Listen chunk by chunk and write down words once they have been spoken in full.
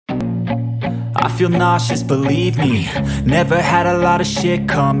I feel nauseous, believe me. Never had a lot of shit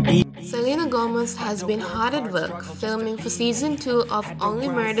come easy. Selena Gomez has been hard at work filming for season 2 of Only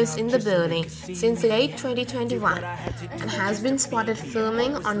Murders in the Building since late 2021 and has been spotted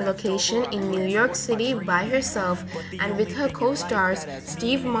filming on location in New York City by herself and with her co-stars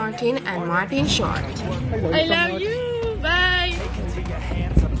Steve Martin and Martin Short. I love you. Bye.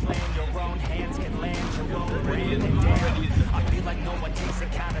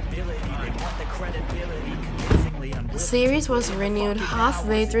 The series was renewed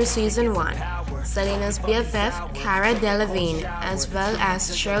halfway through season 1. Selena's BFF, Cara Delevingne, as well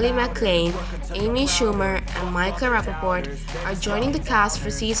as Shirley MacLaine, Amy Schumer, and Michael Rapaport are joining the cast for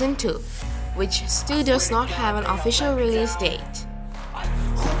season 2, which still does not have an official release date.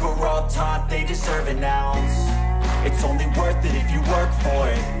 We're all taught they deserve an ounce. It's only worth it if you work for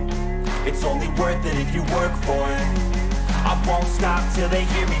it. It's only worth it if you work for it. I won't stop till they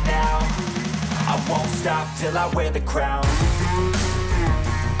hear me now. I won't stop till I wear the crown.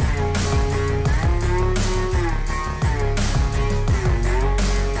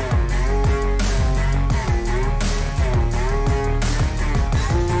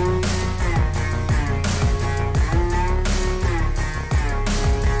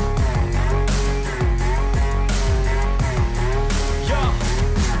 Yo,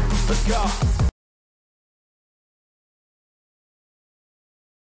 let's go.